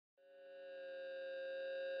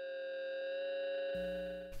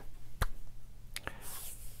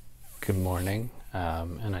Good morning,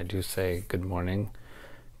 and I do say good morning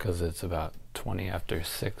because it's about 20 after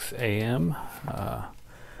 6 a.m.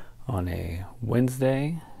 On a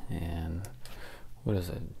Wednesday, and what is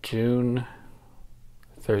it, June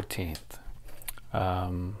 13th. I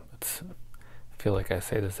feel like I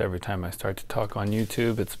say this every time I start to talk on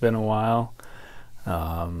YouTube. It's been a while,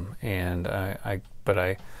 and I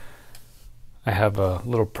have a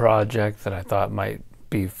little project that I thought might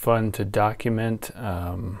be fun to document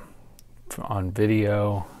on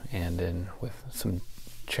video and with some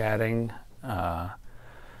chatting.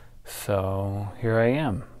 So here I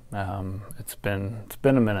am. It's been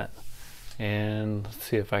a minute, and let's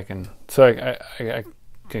see if I can. So I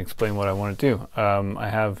can explain what I want to do. I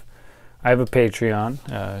have a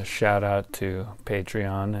Patreon. Shout out to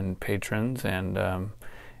Patreon and patrons, and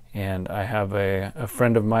I have a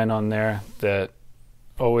friend of mine on there that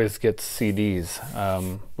always gets CDs.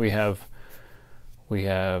 We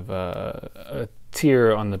have a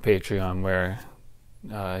tier on the Patreon where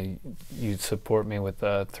you support me with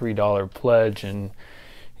a $3 pledge, and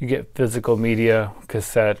you get physical media,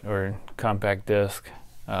 cassette or compact disc.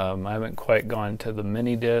 I haven't quite gone to the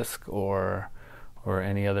mini disc or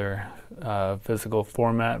any other physical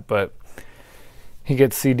format, but he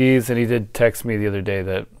gets CDs, and he did text me the other day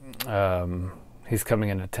that he's coming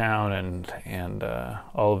into town, and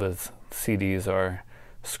all of his CDs are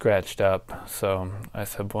scratched up. So I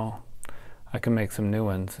said, well, I can make some new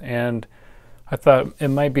ones, and I thought it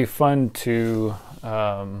might be fun to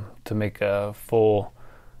make a full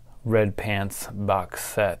Red Pants box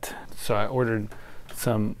set. So I ordered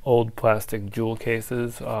some old plastic jewel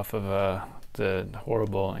cases off of the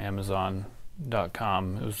horrible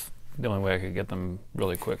Amazon.com. It was the only way I could get them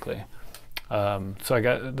really quickly. So I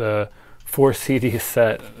got the 4 CD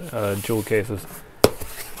set jewel cases.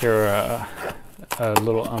 Here are a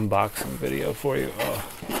little unboxing video for you. Oh,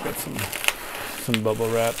 got some bubble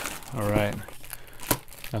wrap. All right.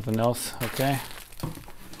 Nothing else? Okay.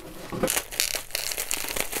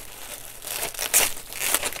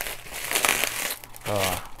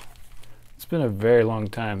 It's been a very long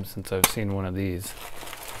time since I've seen one of these.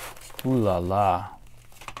 Ooh la la.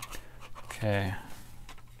 Okay.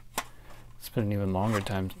 It's been an even longer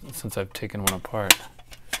time since I've taken one apart.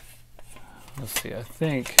 Let's see, I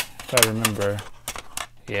think, if I remember,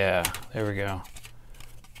 yeah, there we go.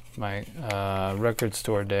 My record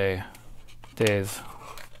store days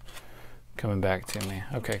coming back to me.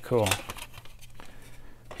 Okay, cool.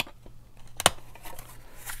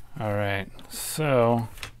 All right, so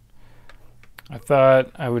I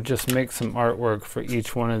thought I would just make some artwork for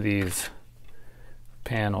each one of these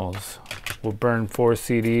panels. We'll burn 4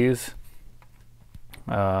 CDs,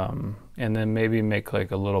 and then maybe make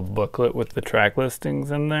like a little booklet with the track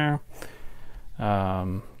listings in there.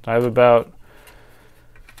 I have about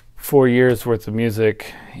 4 years worth of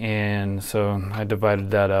music, and so I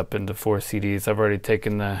divided that up into 4 CDs. I've already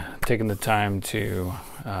taken the time to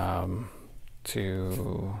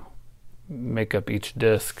make up each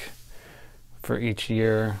disc for each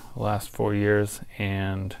year, the last 4 years,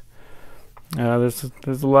 and there's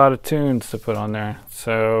a lot of tunes to put on there.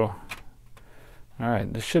 So, all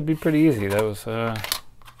right, this should be pretty easy. That was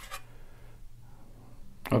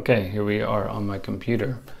okay. Here we are on my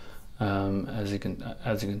computer. As you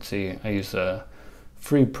can see, I use a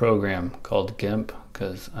free program called GIMP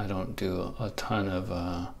because I don't do a ton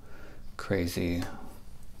of crazy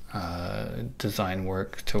design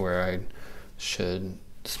work to where I should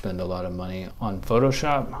spend a lot of money on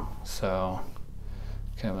Photoshop. So,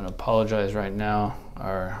 okay, I'm gonna apologize right now.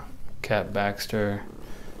 Our cat Baxter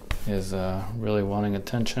is really wanting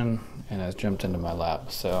attention and has jumped into my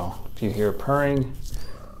lap. So if you hear purring,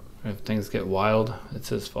 if things get wild, it's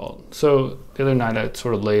his fault. So the other night I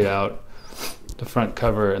sort of laid out the front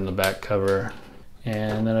cover and the back cover,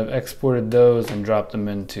 and then I've exported those and dropped them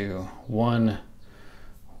into one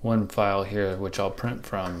file here, which I'll print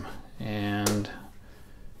from. And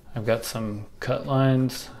I've got some cut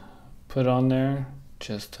lines put on there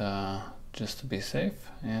just to be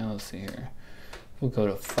safe. And let's see here. We'll go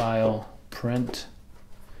to File, Print,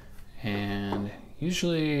 and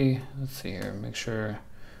usually, let's see here, make sure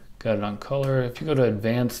got it on color. If you go to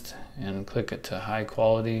Advanced and click it to High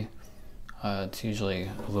Quality, it's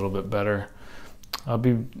usually a little bit better. I'll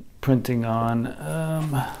be printing on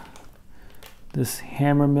this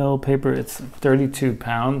hammer mill paper. It's 32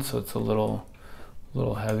 pounds, so it's a little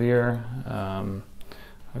heavier.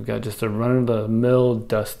 I've got just a run-of-the-mill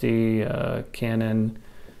dusty Canon,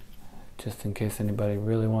 just in case anybody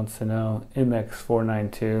really wants to know,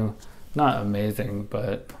 MX492. Not amazing,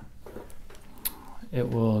 but it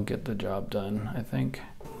will get the job done, I think.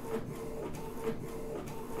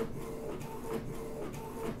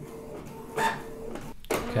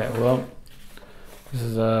 Okay, well, this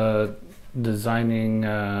is a designing,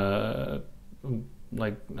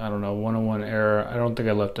 like, I don't know, 101 error. I don't think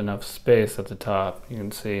I left enough space at the top, you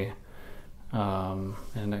can see. And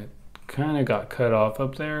it kind of got cut off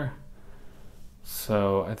up there.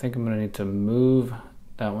 So I think I'm gonna need to move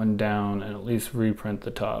that one down and at least reprint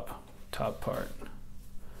the top part.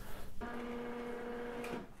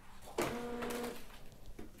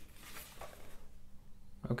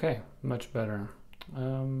 Okay, much better.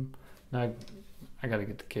 Now I gotta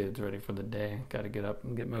get the kids ready for the day. Gotta get up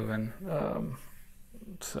and get moving.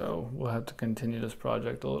 So we'll have to continue this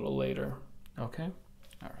project a little later. Okay?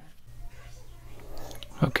 All right.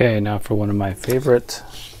 Okay, now for one of my favorite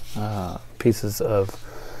pieces of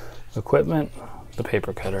equipment, the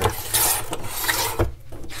paper cutter.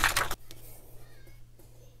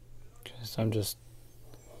 So I'm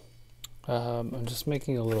just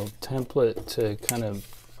making a little template to kind of,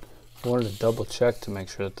 I wanted to double check to make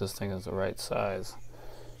sure that this thing is the right size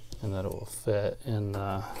and that it will fit in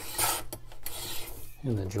the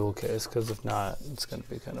jewel case, because if not, it's going to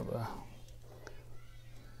be kind of a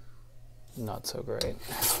not so great.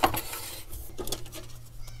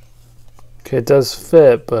 Okay, it does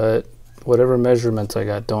fit, but whatever measurements I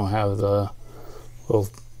got don't have the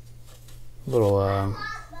little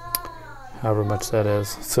however much that is.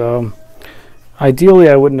 So ideally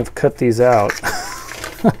I wouldn't have cut these out.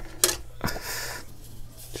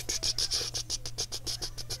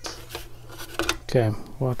 Okay,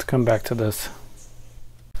 we'll have to come back to this.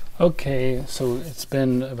 Okay, so it's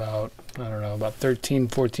been about, I don't know, about 13,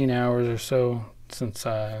 14 hours or so since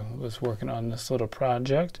I was working on this little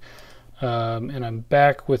project. And I'm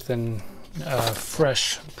back with a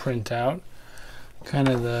fresh printout. Kind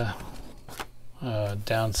of the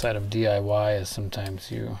downside of DIY is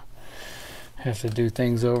sometimes you have to do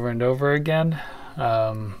things over and over again.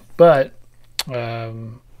 But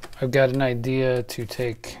I've got an idea to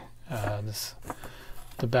take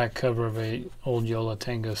the back cover of a old Yola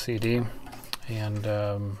Tango CD and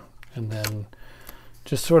then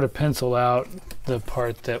just sort of pencil out the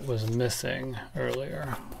part that was missing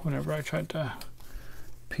earlier whenever I tried to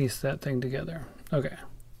piece that thing together. Okay.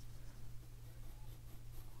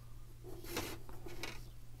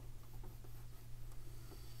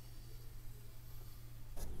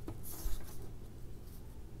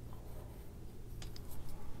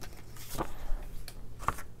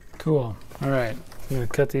 Cool. All right. I'm going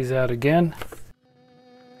to cut these out again.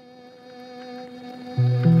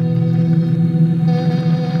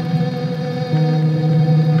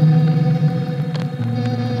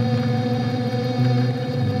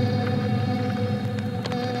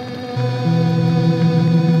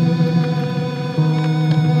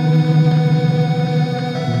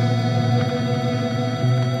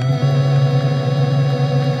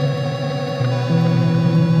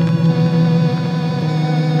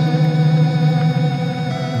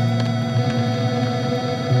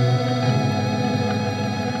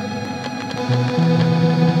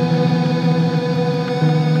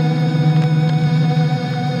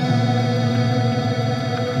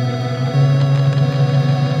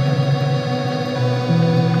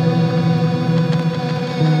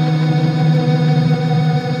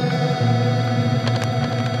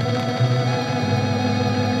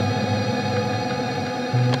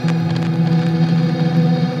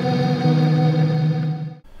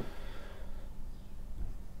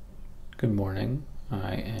 Good morning.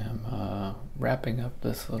 I am wrapping up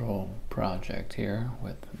this little project here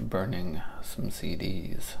with burning some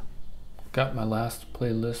CDs. Got my last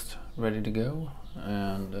playlist ready to go,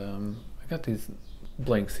 and I got these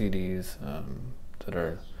blank CDs that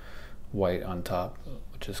are white on top,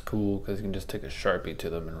 which is cool because you can just take a Sharpie to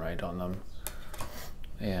them and write on them.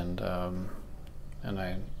 And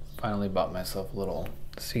I finally bought myself a little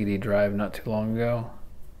CD drive not too long ago,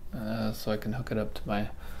 so I can hook it up to my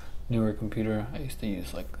newer computer. I used to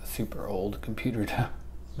use like a super old computer to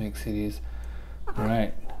make CDs. All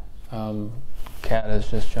right, cat has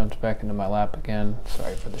just jumped back into my lap again.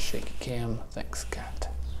 Sorry for the shaky cam. Thanks, cat.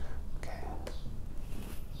 Okay.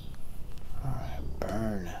 All right,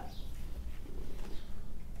 burn.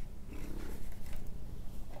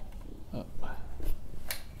 Oh.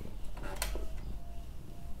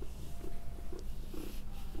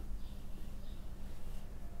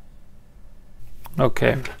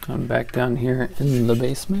 Okay, I'm back down here in the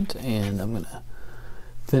basement, and I'm gonna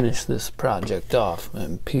finish this project off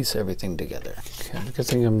and piece everything together. Okay, I'm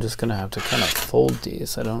guessing I'm just gonna have to kind of fold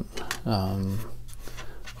these. I don't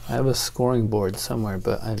I have a scoring board somewhere,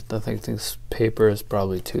 but I think this paper is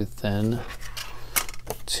probably too thin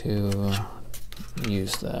to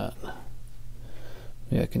use that.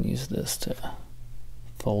 Maybe I can use this to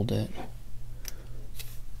fold it.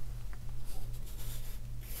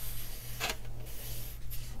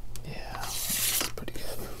 Yeah, that's pretty good.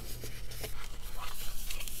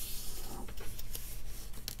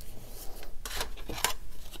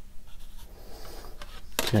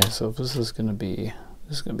 Okay, so this is gonna be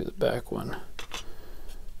the back one.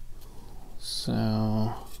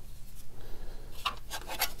 So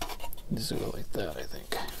this will go like that, I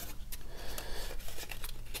think.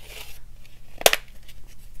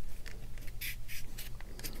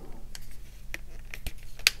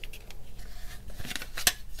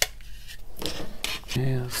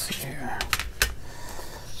 Okay, let's see here.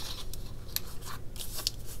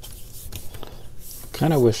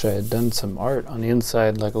 Kind of wish I had done some art on the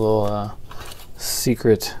inside, like a little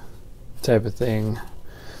secret type of thing,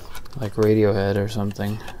 like Radiohead or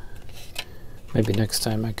something. Maybe next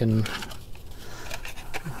time I can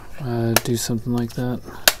do something like that.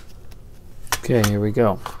 Okay, here we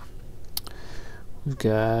go. We've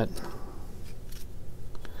got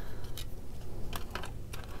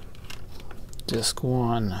disc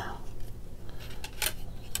 1,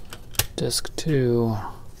 disc 2,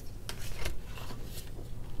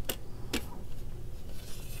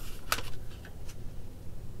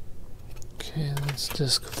 okay, that's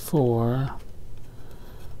disc 4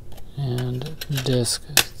 and disc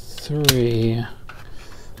 3.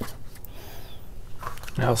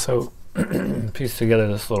 I also pieced together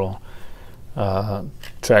this little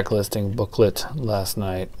track listing booklet last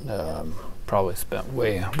night. Probably spent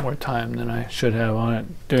way more time than I should have on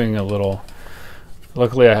it, doing a little.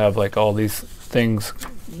 Luckily I have like all these things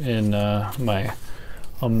in my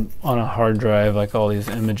on a hard drive, like all these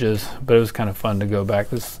images, but it was kind of fun to go back.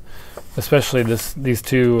 Especially these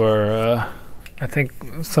two are I think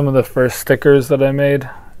some of the first stickers that I made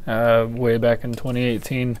way back in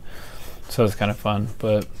 2018, so it's kind of fun.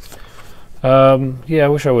 But yeah, I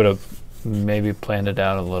wish I would have maybe planned it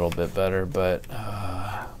out a little bit better, but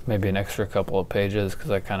maybe an extra couple of pages, because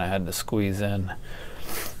I kind of had to squeeze in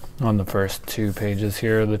on the first 2 pages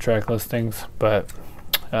here of the track listings. But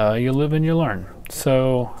you live and you learn.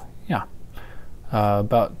 So yeah,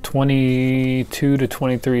 about 22 to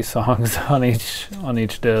 23 songs on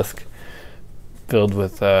each disc, filled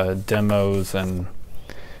with demos and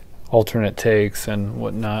alternate takes and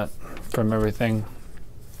whatnot from everything.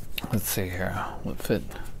 Let's see here, what fit.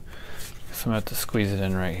 So I'm gonna have to squeeze it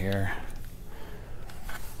in right here.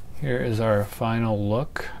 Here is our final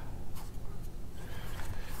look.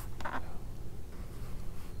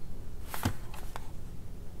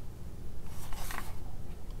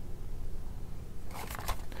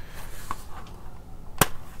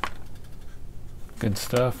 Good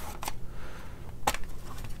stuff.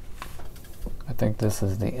 I think this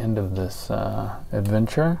is the end of this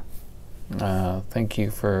adventure. Thank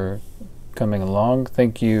you for coming along.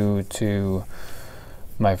 Thank you to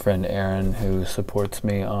my friend Aaron, who supports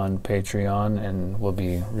me on Patreon and will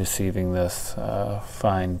be receiving this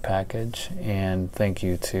fine package. And thank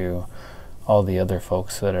you to all the other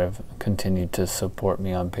folks that have continued to support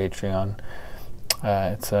me on Patreon.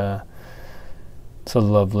 It's a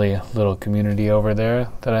lovely little community over there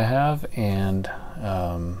that I have, and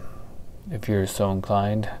if you're so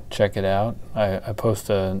inclined, check it out. I post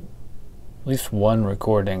at least one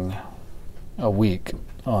recording a week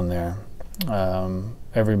on there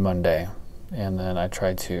every Monday, and then I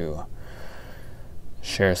try to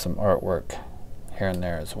share some artwork here and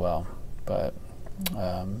there as well. But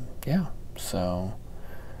yeah, so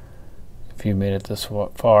if you made it this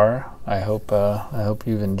far, I hope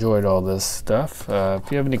you've enjoyed all this stuff.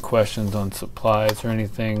 If you have any questions on supplies or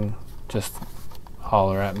anything, just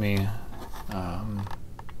holler at me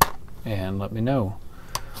and let me know.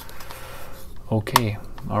 Okay,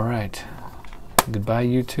 all right. Goodbye,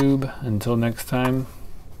 YouTube. Until next time,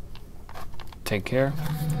 take care.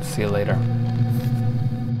 See you later.